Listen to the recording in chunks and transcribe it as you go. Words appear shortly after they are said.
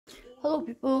Hello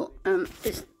people,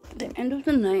 it's the end of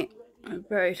the night. I'm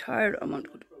very tired. I want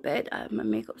to go to bed. I have my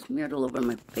makeup smeared all over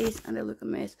my face and I look a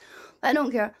mess. But I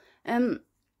don't care.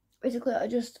 Basically I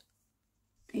just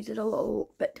needed a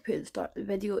little bit to put at the start of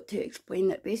the video to explain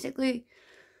that basically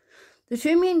the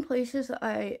two main places that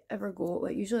I ever go,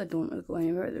 like usually I don't really go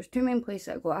anywhere, there's two main places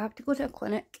I go. I have to go to a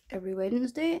clinic every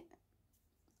Wednesday,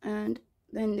 and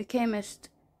then the chemist,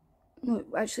 no,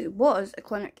 actually it was a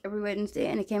clinic every Wednesday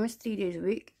and a chemist 3 days a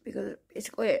week, because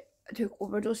basically I took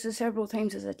overdoses several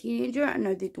times as a teenager and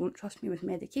now they don't trust me with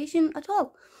medication at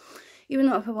all. Even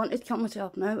though if I wanted to kill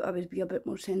myself now, I would be a bit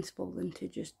more sensible than to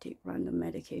just take random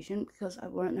medication, because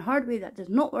I've learned the hard way that does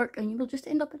not work and you will just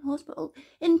end up in hospital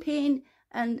in pain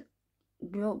and,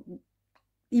 well,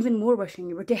 even more wishing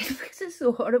you were dead because it's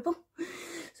so horrible.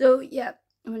 So yeah,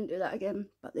 I wouldn't do that again,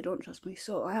 but they don't trust me,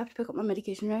 so I have to pick up my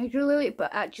medication regularly.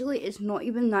 But actually it's not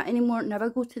even that anymore. Now I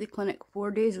go to the clinic 4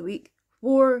 days a week.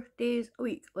 4 days a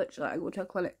week, literally. I go to a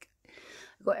clinic.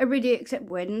 I go every day except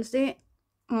Wednesday.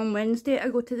 On Wednesday I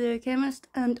go to the chemist,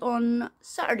 and on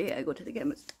Saturday I go to the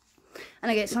chemist.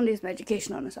 And I get Sunday's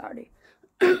medication on a Saturday.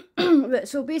 But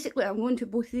so basically I'm going to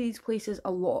both of these places a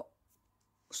lot.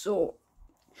 So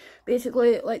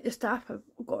basically, like, the staff have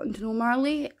gotten to know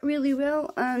Marley really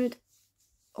well, and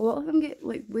a lot of them get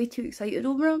like way too excited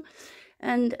over him,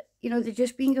 and you know, they've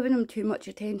just been giving him too much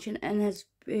attention, and his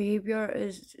behaviour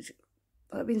is,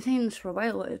 I've been saying this for a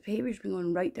while, his behaviour's been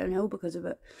going right downhill because of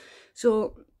it.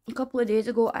 So a couple of days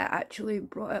ago I actually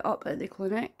brought it up at the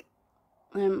clinic.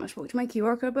 I spoke to my key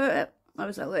worker about it. I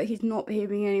was like, he's not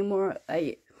behaving anymore.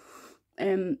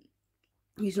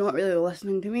 He's not really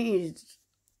listening to me.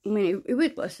 I mean, he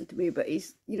would listen to me, but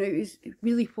he's, you know, he's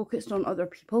really focused on other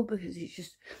people, because he's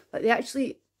just, like,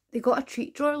 they got a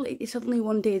treat drawer. Like, they suddenly,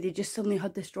 one day, they just suddenly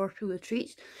had this drawer full of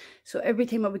treats. So every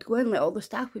time I would go in, like, all the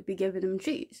staff would be giving him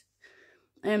treats.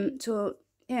 So,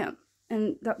 yeah,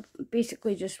 and that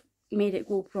basically just made it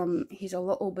go from he's a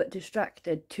little bit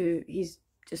distracted to he's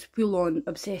just full-on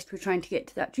obsessed with trying to get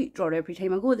to that treat drawer every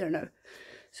time I go there now.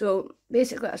 So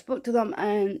basically I spoke to them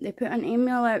and they put an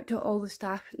email out to all the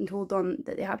staff and told them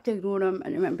that they have to ignore him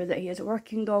and remember that he is a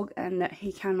working dog and that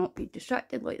he cannot be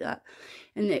distracted like that.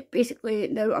 And that basically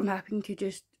now I'm having to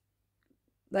just,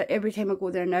 like, every time I go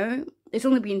there now, it's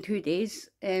only been 2 days,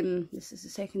 this is the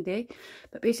second day,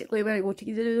 but basically when I go to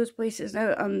either of those places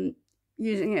now, I'm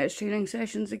using it as training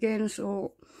sessions again.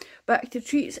 So back to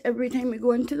treats every time we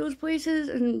go into those places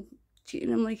and treating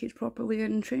him like he's properly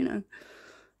in training.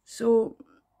 So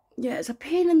yeah, it's a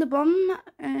pain in the bum.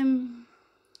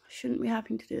 Shouldn't be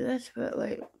having to do this, but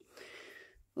like, at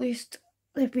least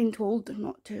they've been told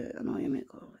not to annoy him.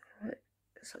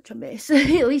 It's such a mess.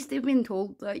 At least they've been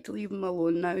told, like, to leave him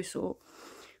alone now, so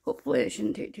hopefully it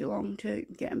shouldn't take too long to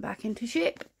get him back into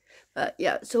shape. But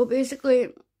yeah, so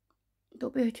basically,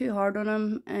 don't be too hard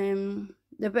on him.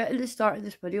 The bit at the start of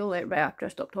this video, like right after I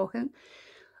stopped talking,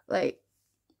 like,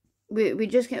 we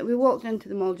walked into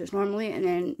the mall just normally, and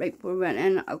then right before we went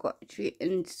in, I got a treat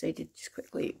and decided to just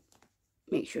quickly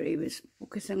make sure he was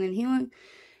focusing on healing,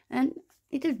 and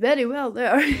he did very well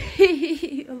there.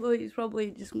 Although he's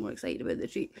probably just more excited about the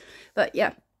treat. But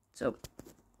yeah, so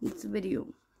that's the video.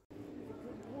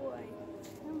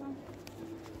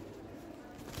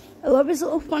 I love his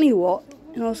little funny walk,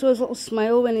 and also his little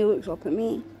smile when he looks up at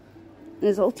me, and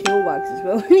his little tail wags as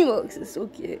well when he walks. It's so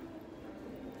cute.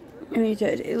 And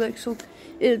he looks so,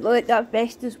 like that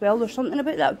vest as well. There's something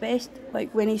about that vest,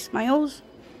 like when he smiles,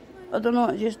 I don't know,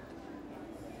 it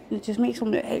just makes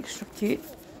him look extra cute.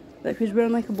 Like if he's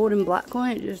wearing like a boring black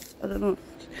on, it just, I don't know,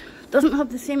 it doesn't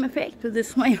have the same effect with the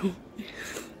smile.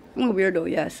 I'm a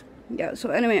weirdo, yes. Yeah,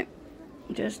 so anyway,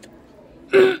 just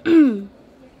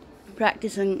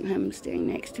practicing him staying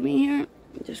next to me here,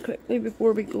 just quickly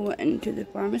before we go into the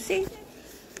pharmacy.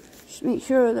 Just make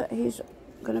sure that he's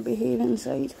gonna behave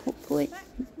inside, hopefully.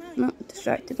 Not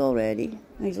distracted already.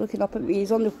 He's looking up at me,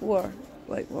 he's on the floor,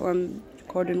 like, while I'm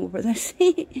recording over this.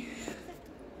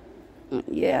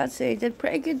 Yeah, I'd say he did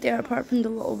pretty good there, apart from the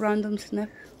little random sniff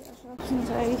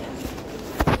inside.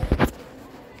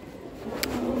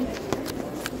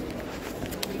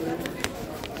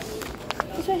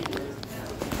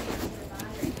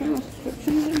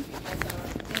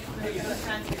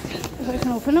 If I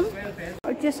can open them.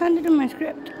 I just handed him my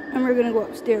script and we're gonna go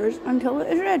upstairs until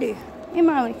it is ready. Hey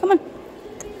Marley, come on.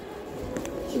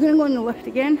 We're gonna go in the lift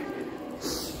again.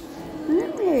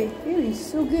 Hey, really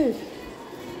so good.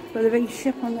 Got a big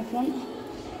ship on the front.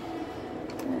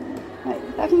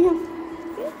 Right, back in here.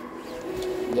 Good.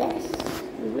 Yes.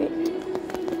 Wait.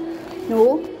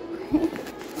 No.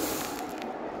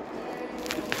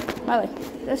 Marley,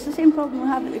 that's the same problem we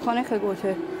have at the clinic I go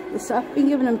to. the staff been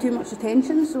giving him too much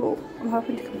attention, so I'm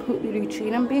having to completely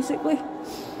retrain him basically.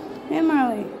 Hey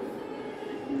Marley.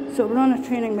 So we're on a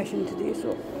training mission today,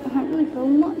 so I can't really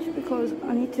film much because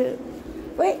I need to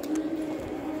wait.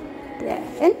 Yeah,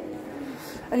 in.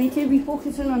 I need to be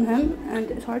focusing on him, and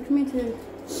it's hard for me to.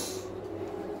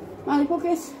 Marley,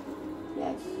 focus.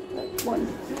 Yes, like one.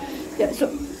 Yeah. So,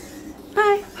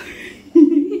 hi.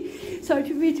 It's hard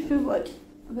for me to feel much.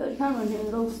 I've got the camera in here,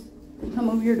 and I'll become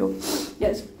a weirdo.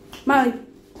 Yes, Marley.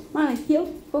 Marley,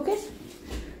 heel. Focus.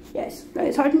 Yes. Right.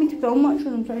 It's hard for me to film much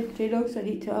when I'm trying to train dogs. So I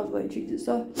need to have like treats and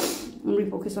stuff and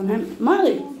refocus on him.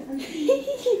 Marley.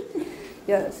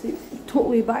 Yeah, it's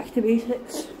totally back to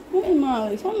basics. Hey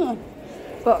Marley, come on.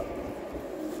 But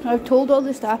I've told all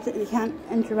the staff that they can't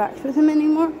interact with him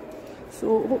anymore,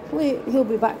 so hopefully he'll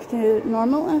be back to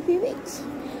normal in a few weeks.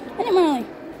 Hey Marley,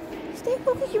 stay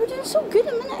focused. You were doing so good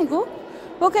a minute ago.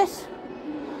 Focus.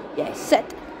 Yes, sit.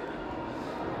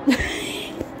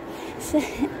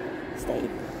 Sit. Stay.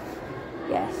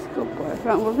 Yes, go for it.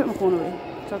 Right, we'll put my phone away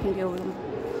so I can deal with him.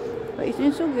 But he's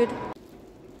doing so good.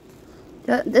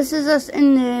 This is us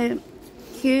in the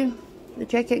queue, the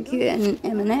checkout queue in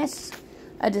M&S.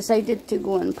 I decided to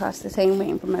go and pass the time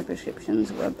waiting for my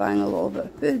prescriptions. We're buying a lot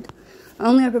of food. I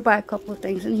only ever buy a couple of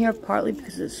things in here, partly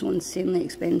because it's so insanely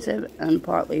expensive, and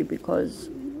partly because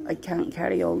I can't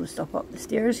carry all the stuff up the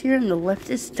stairs here, and the lift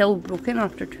is still broken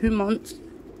after 2 months.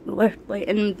 The lift, like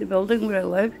in the building where I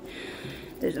live,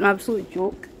 is an absolute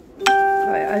joke.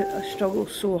 I struggle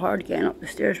so hard getting up the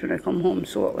stairs when I come home,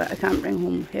 so like, I can't bring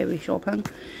home heavy shopping.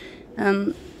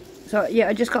 So yeah,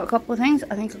 I just got a couple of things.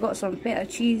 I think I got some feta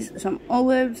cheese, some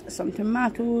olives, some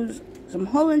tomatoes, some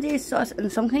hollandaise sauce,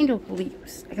 and some kind of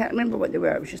leaves. I can't remember what they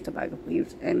were. It was just a bag of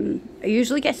leaves. I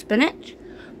usually get spinach,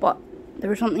 but there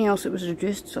was something else that was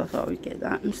reduced, so I thought I would get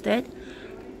that instead.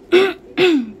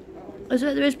 So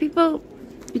there was people,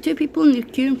 the two people in the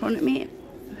queue in front of me.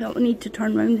 I felt the need to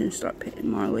turn around and start petting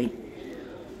Marley.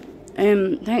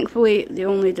 Thankfully they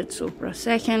only did so for a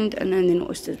second, and then they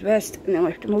noticed his vest and they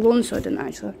left him alone, so I didn't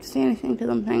actually have to say anything to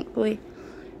them, thankfully.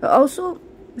 But also,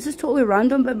 this is totally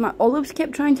random, but my olives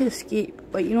kept trying to escape.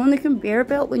 Like, you know, on the conveyor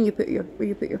belt when you put your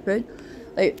food,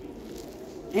 like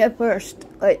at first,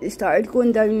 like they started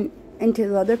going down into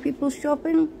the other people's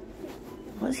shopping.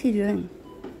 What's he doing?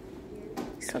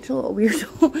 He's such a little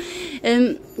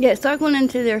weirdo. Yeah, it started going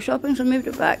into their shopping, so I moved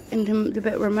it back into the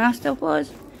bit where my stuff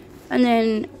was. And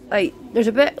then, like, there's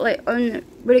a bit, like, on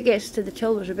where it gets to the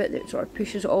till, there's a bit that sort of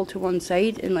pushes it all to one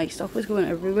side, and, like, stuff was going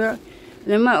everywhere. And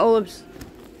then my olives,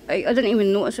 I didn't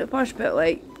even notice at first, but,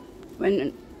 like,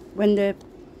 when the,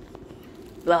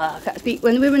 I can't speak,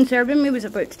 when the woman serving me was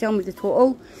about to tell me the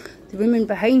total, the woman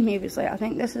behind me was like, I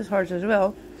think this is hers as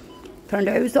well. Turned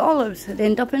out it was the olives. I'd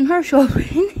end up in her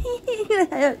shopping.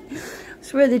 I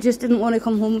swear they just didn't want to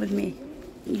come home with me.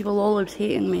 Evil olives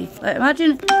hating me. Like,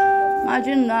 imagine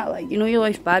that, like, you know your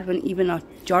life's bad when even a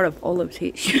jar of olives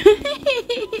hates you.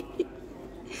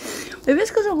 Maybe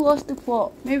it's because I've lost the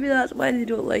plot. Maybe that's why they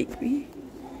don't like me.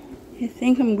 They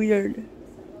think I'm weird.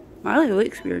 Marley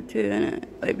looks weird too, innit?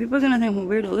 Like, people are gonna think I'm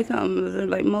weird. Look at him with a,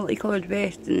 like, multicoloured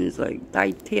vest and his, like,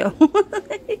 dyed tail.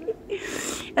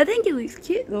 I think he looks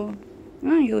cute though. I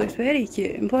think he looks very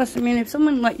cute. And plus, I mean, if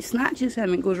someone, like, snatches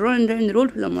him and goes running down the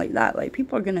road with him like that, like,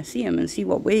 people are gonna see him and see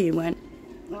what way he went.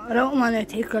 I don't want to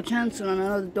take a chance on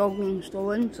another dog being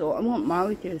stolen, so I want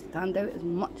Marley to stand out as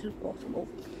much as possible.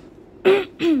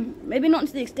 Maybe not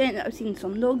to the extent that I've seen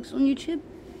some dogs on YouTube.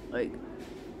 Like,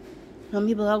 some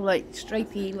people have, like,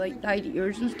 stripy, like, dyed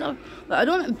ears and stuff. But I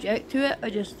don't object to it,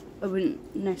 I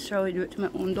wouldn't necessarily do it to my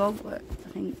own dog, but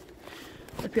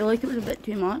I feel like it was a bit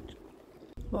too much.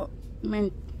 But, I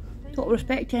mean, total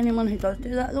respect to anyone who does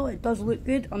do that though. It does look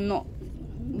good. I'm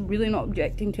really not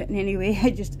objecting to it in any way.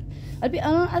 I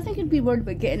think I'd be worried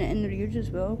about getting it in their ears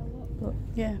as well. But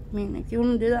yeah, I mean, if you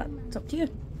want to do that, it's up to you.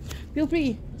 Feel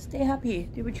free. Stay happy.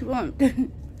 Do what you want. I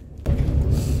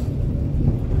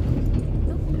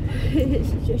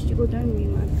suggest you go down, wee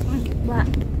man. Come on, back.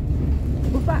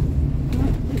 Go back. No,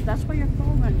 that's where you're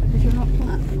falling, because you're not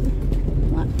flat.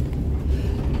 Flat.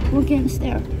 Go against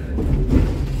there.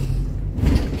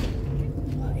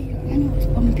 I know it's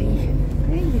bumpy.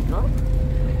 There you go.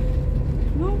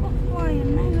 No, go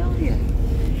flying now, will you?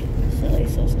 Silly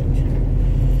sausage.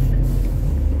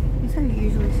 That's how you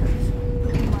usually says.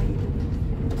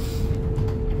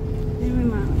 Anyway,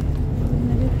 man, what am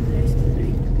I going to do for the rest of the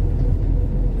night?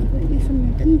 I'm going to do some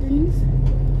more dun-duns.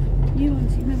 New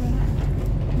ones, you never had.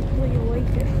 Hopefully you'll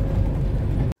like it.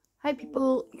 Hi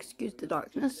people, excuse the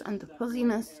darkness and the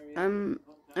fuzziness. I'm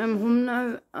home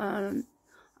now.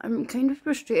 I'm kind of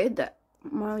frustrated that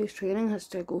Marley's training has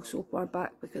to go so far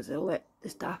back because they let the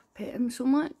staff pet him so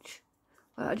much.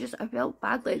 Like, I felt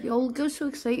bad, like, they all get so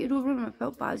excited over him, I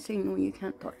felt bad saying, no, you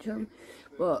can't touch him,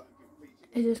 but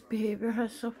his behaviour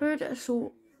has suffered,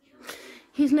 so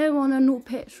he's now on a no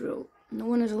pets rule. No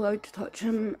one is allowed to touch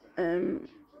him.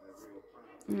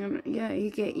 Yeah, he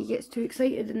gets too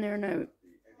excited in there now,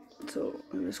 so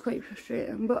it was quite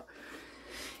frustrating, but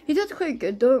he did quite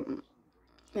good though.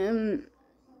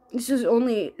 This is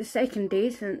only the second day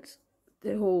since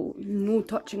the whole no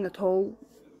touching at all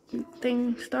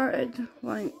thing started.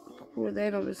 Like, before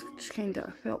then I was just kind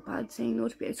of felt bad saying no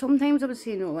to people. Sometimes I would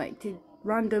say no, like, to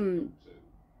random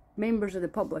members of the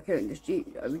public I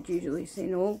would usually say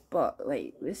no, but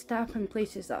like with staff in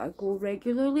places that I go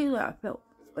regularly, like, I felt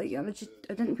like I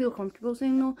didn't feel comfortable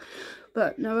saying no,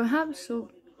 but now I have, so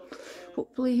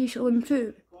hopefully he shall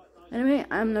improve. Anyway,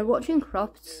 I'm now watching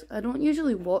Crufts. I don't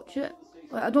usually watch it,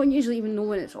 like, I don't usually even know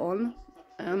when it's on,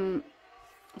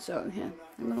 so yeah,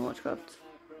 I'm gonna watch Crufts.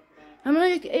 I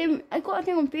got a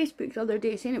thing on Facebook the other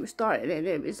day saying it was starting, and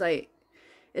it was like,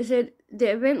 it said,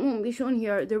 the event won't be shown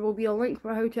here, there will be a link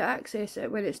for how to access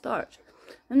it when it starts.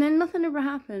 And then nothing ever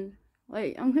happened.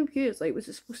 Like, I'm confused, like, were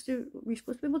we supposed to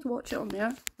be able to watch it on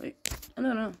there? Like, I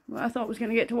don't know. I thought I was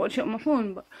going to get to watch it on my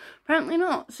phone, but apparently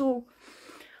not. So,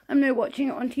 I'm now watching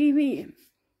it on TV. And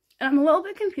I'm a little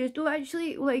bit confused though,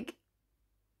 actually, like,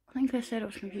 I think I said I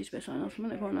was confused by something else a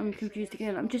minute ago, and I'm confused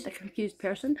again. I'm just a confused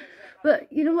person.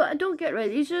 But, you know what, I don't get right.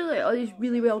 These are, like, all these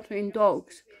really well-trained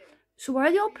dogs. So why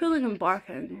are they all pulling and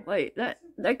barking? Like, that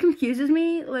confuses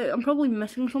me. Like, I'm probably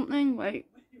missing something. Like,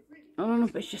 I don't know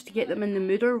if it's just to get them in the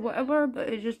mood or whatever, but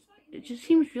it just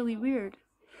seems really weird.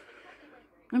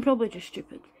 I'm probably just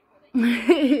stupid.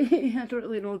 I don't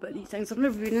really know about these things. I've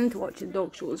never been into watching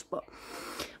dog shows, but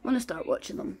I'm gonna start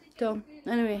watching them. So,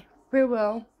 anyway,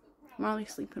 farewell.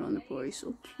 Marley's sleeping on the floor. He's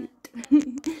so cute.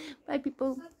 Bye,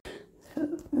 people.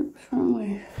 What's wrong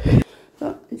with?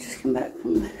 So, I just came back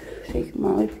from taking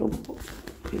Marley for a walk.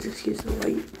 Please excuse the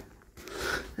light.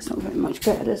 That's not very much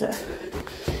better, is it?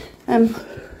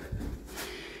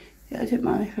 Yeah, I took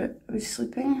Marley for, I was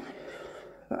sleeping,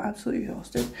 but absolutely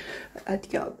exhausted. I had to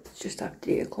get up just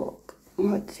after 8 o'clock. I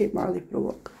had to take Marley for a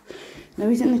walk. Now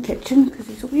he's in the kitchen because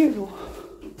he's a weirdo.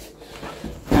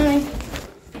 Marley,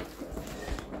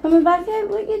 coming back out,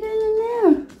 what are you doing in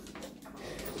there?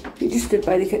 He just stood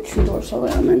by the kitchen door, so I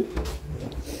let him in.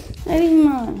 Hey,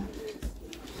 man.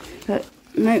 But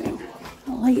now, the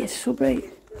light is so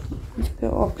bright. Let's put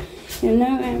it off. And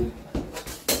now,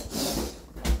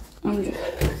 I'm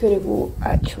just gonna go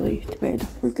actually to bed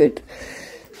for good.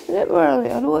 It's a bit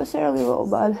early. I know it's early, a little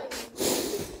bad.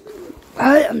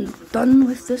 I am done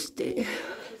with this day.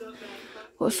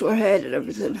 Got a sore head and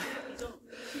everything.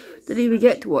 Didn't even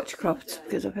get to watch Crufts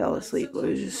because I fell asleep. I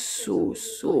was just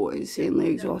so insanely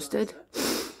exhausted.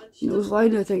 And I was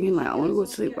lying there thinking, like, I want to go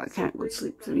to sleep, but I can't go to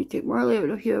sleep because I need to take Marley out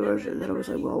in a few hours. And then I was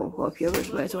like, well, I've got a few hours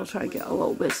left, so I'll try and get a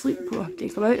little bit of sleep before I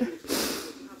take him out.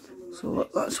 So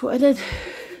that's what I did.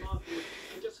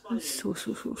 I'm so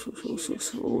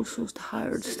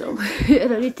tired still.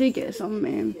 And I need to get some,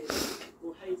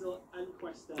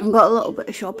 I got a little bit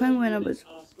of shopping when I was,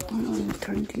 I don't know,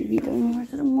 turn TV down, where's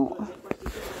the remote?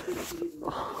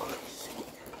 Oh,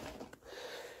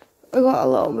 I got a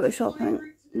little bit of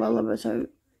shopping while I was out.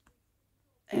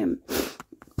 When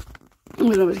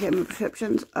I was getting my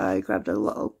prescriptions, I grabbed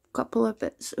a couple of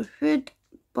bits of food,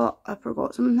 but I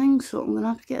forgot some things, so I'm going to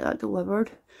have to get that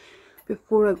delivered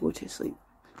before I go to sleep.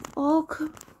 Oh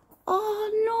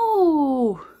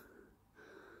no!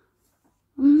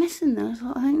 I'm missing this.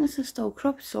 I think this is still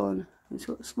Crufts on. It's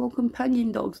got small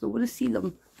companion dogs, I want to see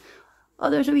them. Oh,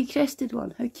 there's a wee crested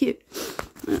one, how cute.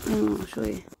 I'll show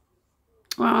you.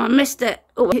 Oh, I missed it!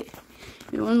 Oh wait,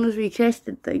 one of those wee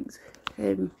crested things.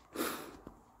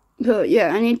 So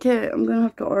yeah, I'm gonna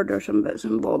have to order some bits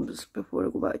and bobs before I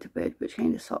go back to bed, which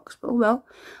kind of sucks, but oh well.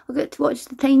 I'll get to watch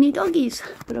the tiny doggies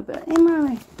for a bit. Hey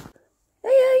Marley. Hey,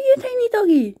 you tiny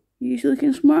doggy. You're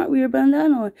looking smart with your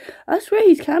bandana on. I swear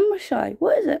he's camera shy.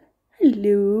 What is it?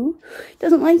 Hello. He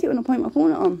doesn't like it when I point my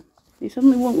phone at him. He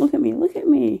suddenly won't look at me. Look at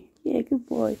me. Yeah, good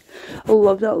boy. I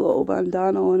love that little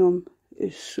bandana on him.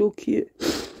 It's so cute.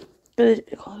 God,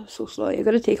 I'm so sorry. I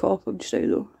gotta take off him just now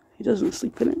though. He doesn't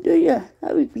sleep in it, do ya?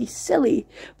 That would be silly.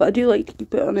 But I do like to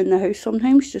keep it on in the house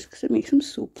sometimes just because it makes him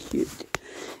so cute.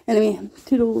 Anyway,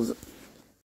 toodles.